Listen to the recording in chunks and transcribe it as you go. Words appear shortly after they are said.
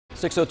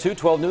6:02,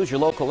 12 News, your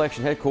local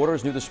election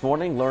headquarters, new this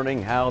morning,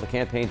 learning how the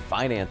campaign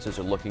finances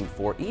are looking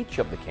for each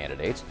of the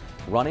candidates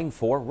running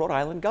for Rhode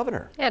Island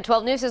governor. Yeah,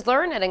 12 News has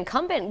learned that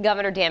incumbent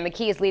Governor Dan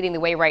McKee is leading the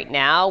way right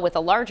now with a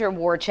larger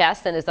war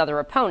chest than his other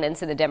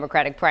opponents in the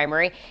Democratic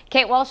primary.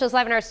 Kate Walsh is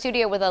live in our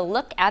studio with a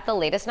look at the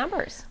latest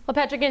numbers. Well,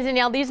 Patrick and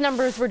Danielle, these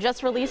numbers were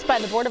just released by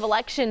the Board of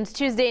Elections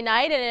Tuesday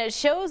night, and it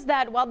shows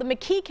that while the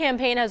McKee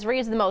campaign has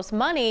raised the most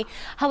money,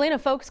 Helena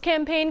Foulkes'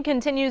 campaign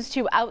continues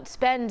to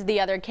outspend the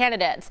other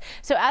candidates.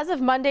 So as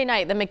of Monday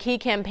night, the McKee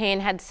campaign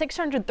had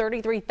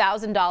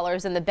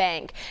 $633,000 in the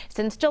bank.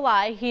 Since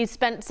July, he's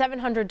spent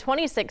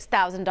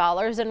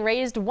 $726,000 and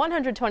raised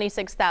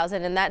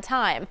 $126,000 in that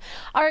time.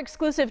 Our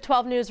exclusive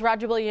 12 News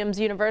Roger Williams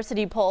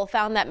University poll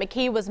found that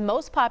McKee was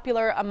most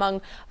popular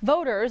among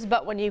voters,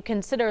 but when you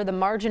consider the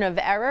margin of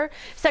error,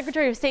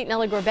 Secretary of State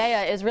Nellie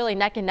Gorbea is really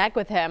neck and neck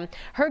with him.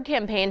 Her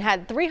campaign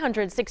had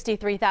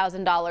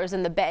 $363,000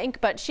 in the bank,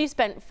 but she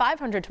spent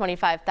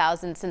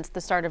 $525,000 since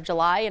the start of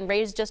July and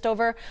raised just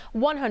over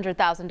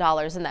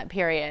 $100,000 in that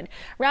period.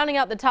 Rounding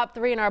out the top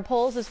three in our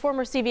polls is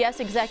former CVS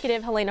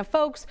executive Helena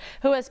Foulkes,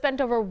 who has spent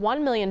over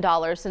 $1 million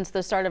since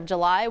the start of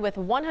July, with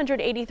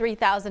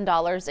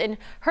 $183,000 in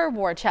her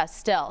war chest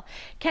still.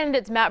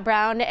 Candidates Matt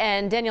Brown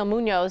and Daniel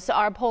Munoz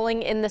are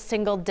polling in the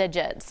single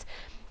digits.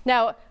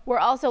 Now, we're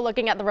also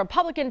looking at the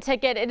Republican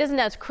ticket. It isn't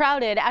as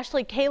crowded.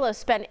 Ashley Kayla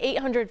spent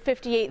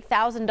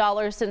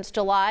 $858,000 since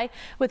July,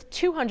 with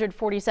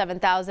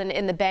 $247,000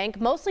 in the bank,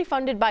 mostly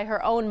funded by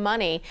her own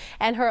money.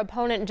 And her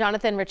opponent,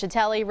 Jonathan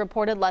Riccitelli,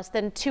 reported less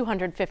than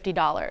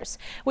 $250.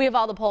 We have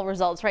all the poll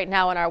results right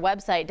now on our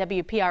website,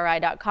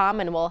 WPRI.com,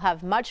 and we'll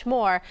have much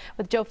more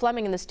with Joe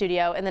Fleming in the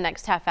studio in the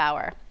next half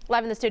hour.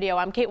 Live in the studio,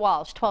 I'm Kate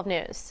Walsh, 12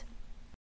 News.